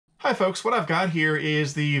Hi folks, what I've got here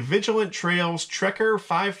is the Vigilant Trails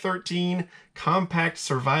Trekker-513 Compact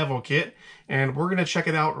Survival Kit, and we're going to check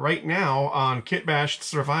it out right now on Kitbashed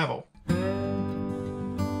Survival.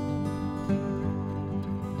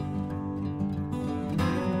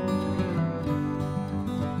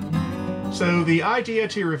 So the idea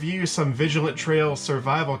to review some Vigilant Trails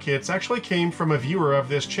survival kits actually came from a viewer of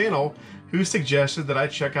this channel who suggested that I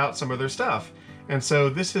check out some of their stuff. And so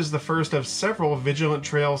this is the first of several Vigilant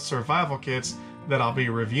Trails survival kits that I'll be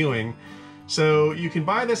reviewing. So you can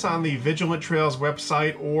buy this on the Vigilant Trails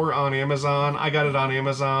website or on Amazon. I got it on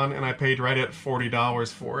Amazon and I paid right at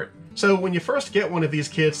 $40 for it. So when you first get one of these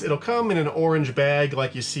kits, it'll come in an orange bag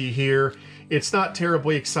like you see here. It's not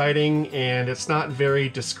terribly exciting and it's not very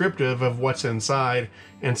descriptive of what's inside.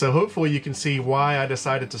 And so hopefully you can see why I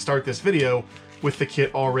decided to start this video with the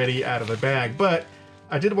kit already out of the bag. But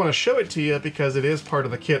I did want to show it to you because it is part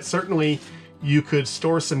of the kit. Certainly you could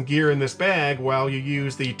store some gear in this bag while you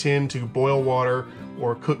use the tin to boil water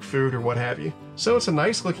or cook food or what have you. So it's a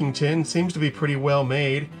nice looking tin, seems to be pretty well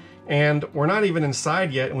made, and we're not even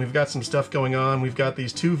inside yet and we've got some stuff going on. We've got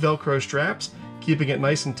these two Velcro straps keeping it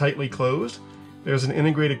nice and tightly closed. There's an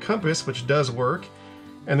integrated compass which does work,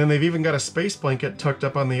 and then they've even got a space blanket tucked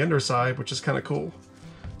up on the underside, which is kind of cool.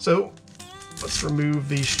 So let's remove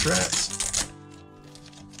these straps.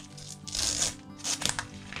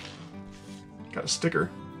 Got a sticker.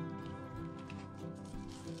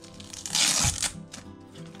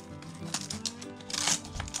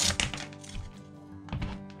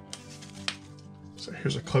 So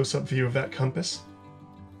here's a close-up view of that compass.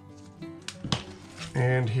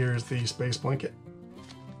 And here's the space blanket.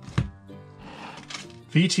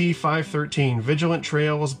 VT513, Vigilant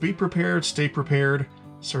Trails, Be Prepared, Stay Prepared,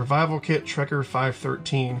 Survival Kit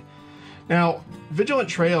Trekker-513. Now, Vigilant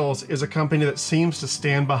Trails is a company that seems to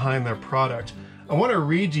stand behind their product. I want to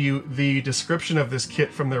read you the description of this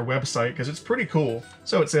kit from their website because it's pretty cool.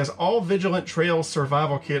 So it says, all Vigilant Trails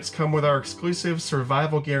survival kits come with our exclusive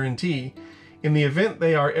survival guarantee. In the event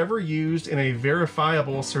they are ever used in a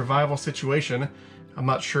verifiable survival situation, I'm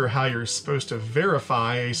not sure how you're supposed to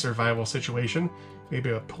verify a survival situation, maybe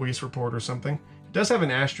a police report or something. It does have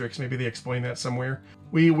an asterisk, maybe they explain that somewhere.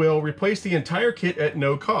 We will replace the entire kit at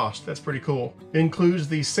no cost. That's pretty cool. It includes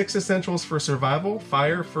the 6 essentials for survival: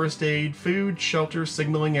 fire, first aid, food, shelter,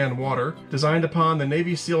 signaling, and water. Designed upon the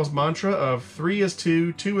Navy SEALs mantra of 3 is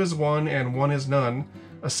 2, 2 is 1, and 1 is none.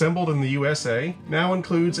 Assembled in the USA. Now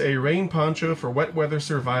includes a rain poncho for wet weather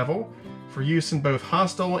survival, for use in both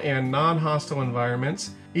hostile and non-hostile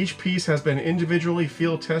environments. Each piece has been individually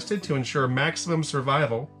field tested to ensure maximum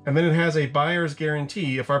survival, and then it has a buyer's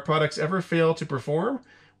guarantee. If our products ever fail to perform,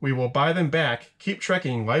 we will buy them back. Keep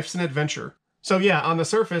trekking, life's an adventure. So yeah, on the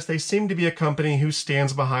surface, they seem to be a company who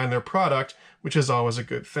stands behind their product, which is always a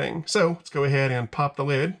good thing. So let's go ahead and pop the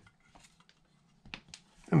lid.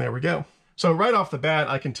 And there we go. So right off the bat,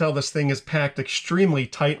 I can tell this thing is packed extremely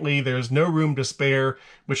tightly. There's no room to spare,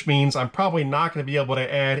 which means I'm probably not going to be able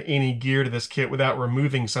to add any gear to this kit without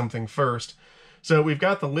removing something first. So we've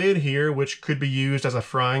got the lid here, which could be used as a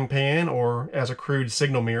frying pan or as a crude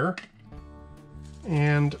signal mirror.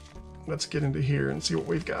 And let's get into here and see what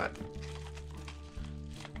we've got.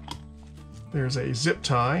 There's a zip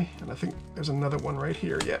tie, and I think there's another one right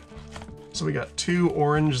here. Yeah. So we got 2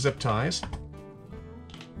 orange zip ties.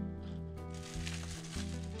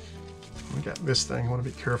 We got this thing. I want to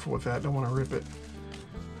be careful with that. Don't want to rip it.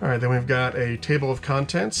 All right, then we've got a table of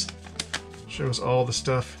contents. Shows all the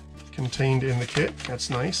stuff contained in the kit. That's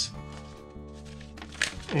nice.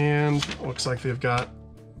 And looks like they've got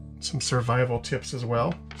some survival tips as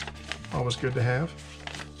well. Always good to have.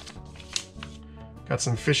 Got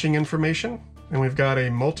some fishing information. And we've got a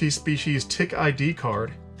multi-species tick ID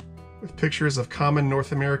card with pictures of common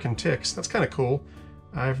North American ticks. That's kind of cool.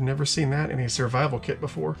 I've never seen that in a survival kit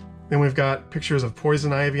before. Then we've got pictures of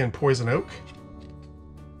poison ivy and poison oak.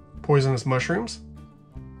 Poisonous mushrooms.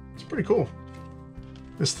 It's pretty cool.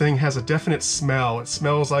 This thing has a definite smell. It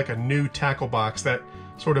smells like a new tackle box. That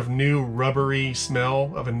sort of new rubbery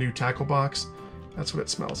smell of a new tackle box. That's what it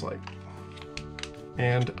smells like.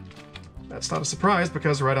 And that's not a surprise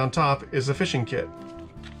because right on top is a fishing kit.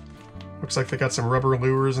 Looks like they got some rubber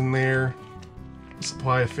lures in there, a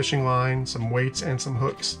supply of fishing line, some weights, and some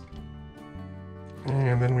hooks.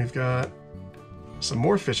 And then we've got some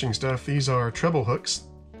more fishing stuff. These are treble hooks.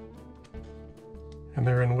 And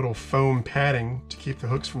they're in little foam padding to keep the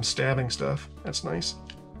hooks from stabbing stuff. That's nice.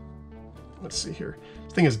 Let's see here.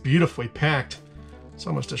 This thing is beautifully packed. It's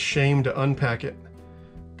almost a shame to unpack it.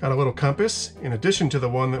 Got a little compass in addition to the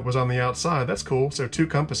one that was on the outside. That's cool. So 2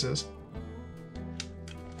 compasses.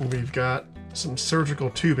 And we've got some surgical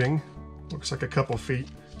tubing. Looks like a couple feet.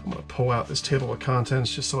 I'm gonna pull out this table of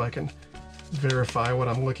contents just so I can verify what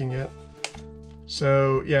I'm looking at.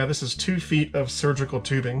 So yeah, this is 2 feet of surgical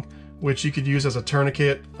tubing, which you could use as a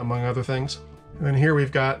tourniquet, among other things. And then here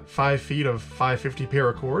we've got 5 feet of 550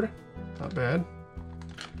 paracord. Not bad.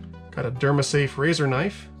 Got a Dermasafe razor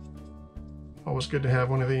knife. Always good to have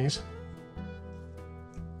one of these.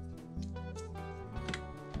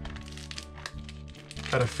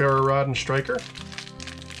 Got a ferro rod and striker.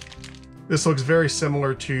 This looks very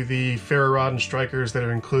similar to the ferro rod and strikers that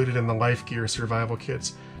are included in the Life Gear survival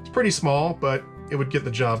kits. It's pretty small, but it would get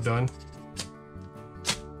the job done.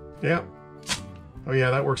 Yeah. Oh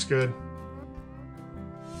yeah, that works good.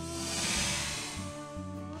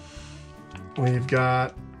 We've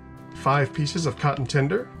got 5 pieces of cotton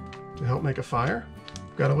tinder to help make a fire.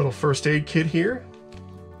 We've got a little first aid kit here.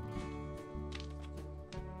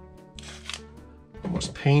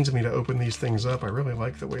 Almost pains me to open these things up. I really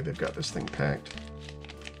like the way they've got this thing packed.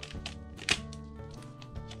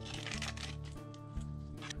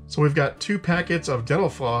 So we've got 2 packets of dental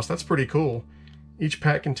floss. That's pretty cool. Each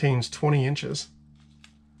pack contains 20 inches.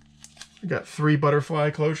 We've got 3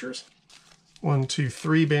 butterfly closures. 1, 2,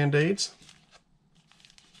 3 band-aids.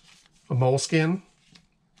 A moleskin.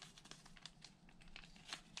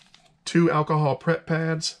 2 alcohol prep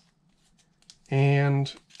pads.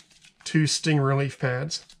 And 2 sting relief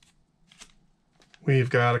pads. We've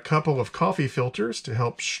got a couple of coffee filters to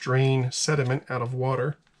help strain sediment out of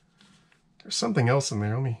water. There's something else in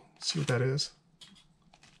there. Let me see what that is.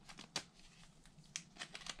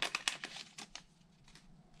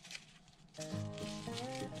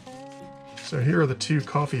 So here are the 2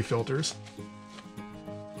 coffee filters.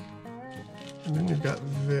 And then we've got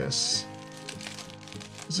this.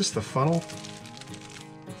 Is this the funnel?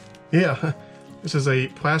 Yeah, this is a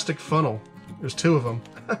plastic funnel. There's 2 of them.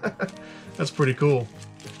 That's pretty cool.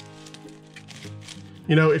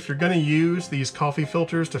 You know, if you're going to use these coffee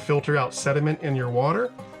filters to filter out sediment in your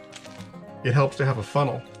water, it helps to have a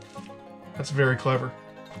funnel. That's very clever.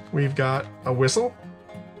 We've got a whistle.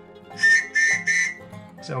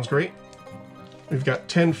 Sounds great. We've got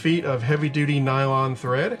 10 feet of heavy-duty nylon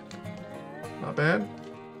thread. Not bad.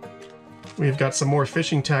 We've got some more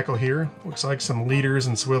fishing tackle here. Looks like some leaders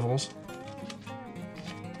and swivels.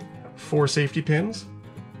 4 safety pins.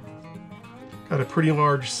 Got a pretty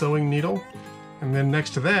large sewing needle. And then next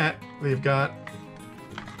to that, they've got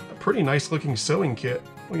a pretty nice looking sewing kit.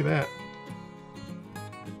 Look at that.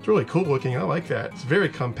 It's really cool looking. I like that. It's very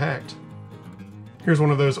compact. Here's one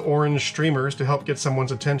of those orange streamers to help get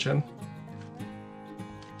someone's attention.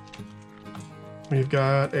 We've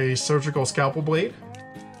got a surgical scalpel blade.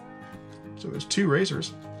 So there's 2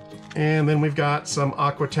 razors. And then we've got some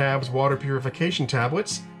Aquatabs water purification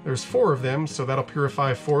tablets. There's 4 of them, so that'll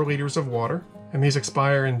purify 4 liters of water. And these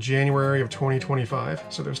expire in January of 2025,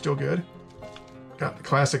 so they're still good. Got the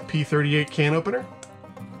classic P38 can opener.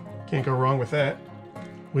 Can't go wrong with that.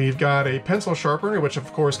 We've got a pencil sharpener, which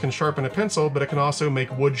of course can sharpen a pencil, but it can also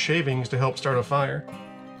make wood shavings to help start a fire.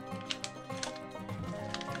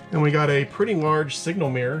 And we got a pretty large signal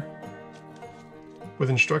mirror with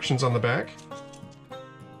instructions on the back.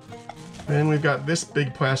 Then we've got this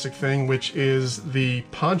big plastic thing, which is the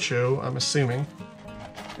poncho, I'm assuming.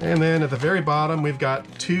 And then at the very bottom, we've got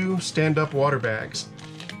 2 stand-up water bags.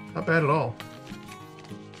 Not bad at all.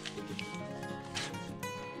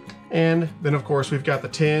 And then of course we've got the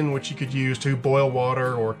tin, which you could use to boil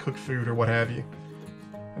water or cook food or what have you.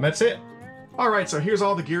 And that's it. Alright, so here's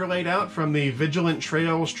all the gear laid out from the Vigilant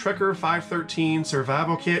Trails Trekker-513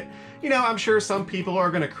 survival kit. You know, I'm sure some people are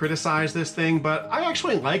going to criticize this thing, but I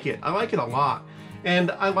actually like it. I like it a lot.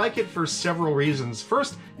 And I like it for several reasons.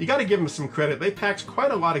 First, you got to give them some credit. They packed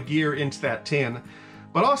quite a lot of gear into that tin.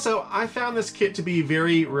 But also, I found this kit to be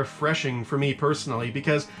very refreshing for me personally,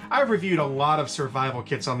 because I've reviewed a lot of survival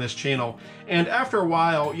kits on this channel, and after a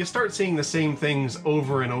while, you start seeing the same things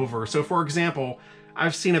over and over. So for example,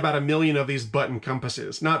 I've seen about 1 million of these button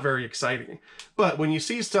compasses. Not very exciting. But when you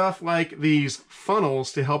see stuff like these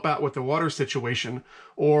funnels to help out with the water situation,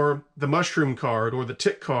 or the mushroom card, or the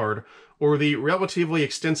tick card, or the relatively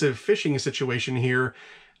extensive fishing situation here,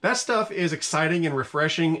 that stuff is exciting and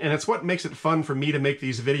refreshing, and it's what makes it fun for me to make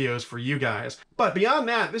these videos for you guys. But beyond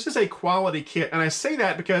that, this is a quality kit, and I say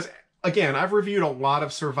that because, again, I've reviewed a lot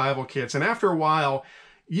of survival kits, and after a while,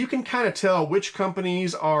 you can kind of tell which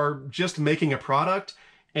companies are just making a product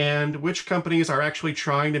and which companies are actually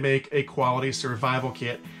trying to make a quality survival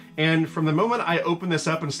kit. And from the moment I opened this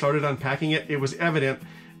up and started unpacking it, it was evident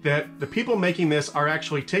that the people making this are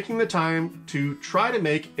actually taking the time to try to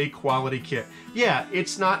make a quality kit. Yeah,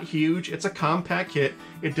 it's not huge, it's a compact kit,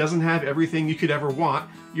 it doesn't have everything you could ever want.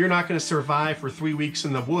 You're not going to survive for 3 weeks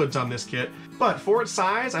in the woods on this kit, but for its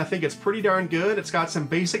size, I think it's pretty darn good. It's got some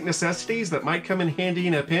basic necessities that might come in handy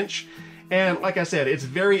in a pinch, and like I said, it's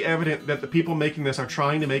very evident that the people making this are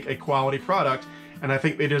trying to make a quality product, and I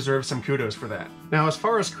think they deserve some kudos for that. Now, as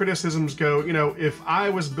far as criticisms go, you know, if I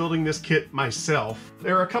was building this kit myself,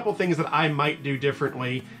 there are a couple things that I might do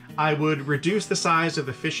differently. I would reduce the size of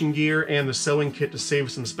the fishing gear and the sewing kit to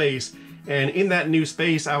save some space, and in that new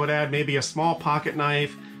space, I would add maybe a small pocket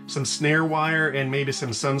knife, some snare wire, and maybe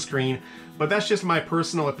some sunscreen. But that's just my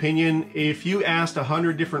personal opinion. If you asked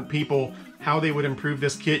 100 different people how they would improve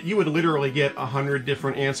this kit, you would literally get 100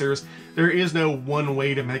 different answers. There is no one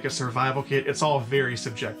way to make a survival kit. It's all very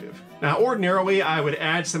subjective. Now, ordinarily, I would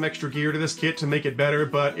add some extra gear to this kit to make it better,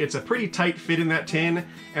 but it's a pretty tight fit in that tin,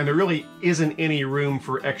 and there really isn't any room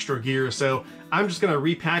for extra gear, so I'm just gonna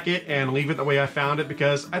repack it and leave it the way I found it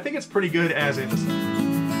because I think it's pretty good as is.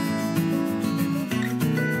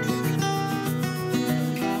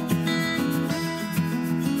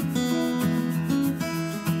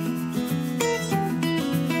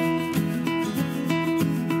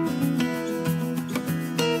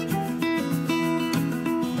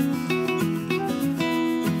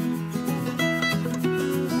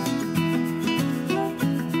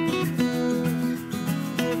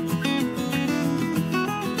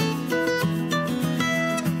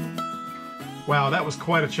 Wow, that was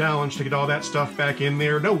quite a challenge to get all that stuff back in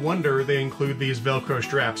there. No wonder they include these Velcro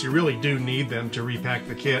straps. You really do need them to repack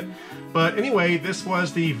the kit. But anyway, this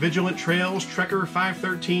was the Vigilant Trails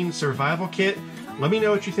Trekker-513 Survival Kit. Let me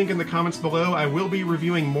know what you think in the comments below. I will be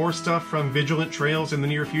reviewing more stuff from Vigilant Trails in the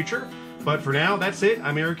near future. But for now, that's it.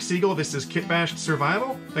 I'm Eric Siegel. This is Kit Bashed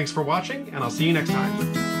Survival. Thanks for watching, and I'll see you next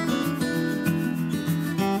time.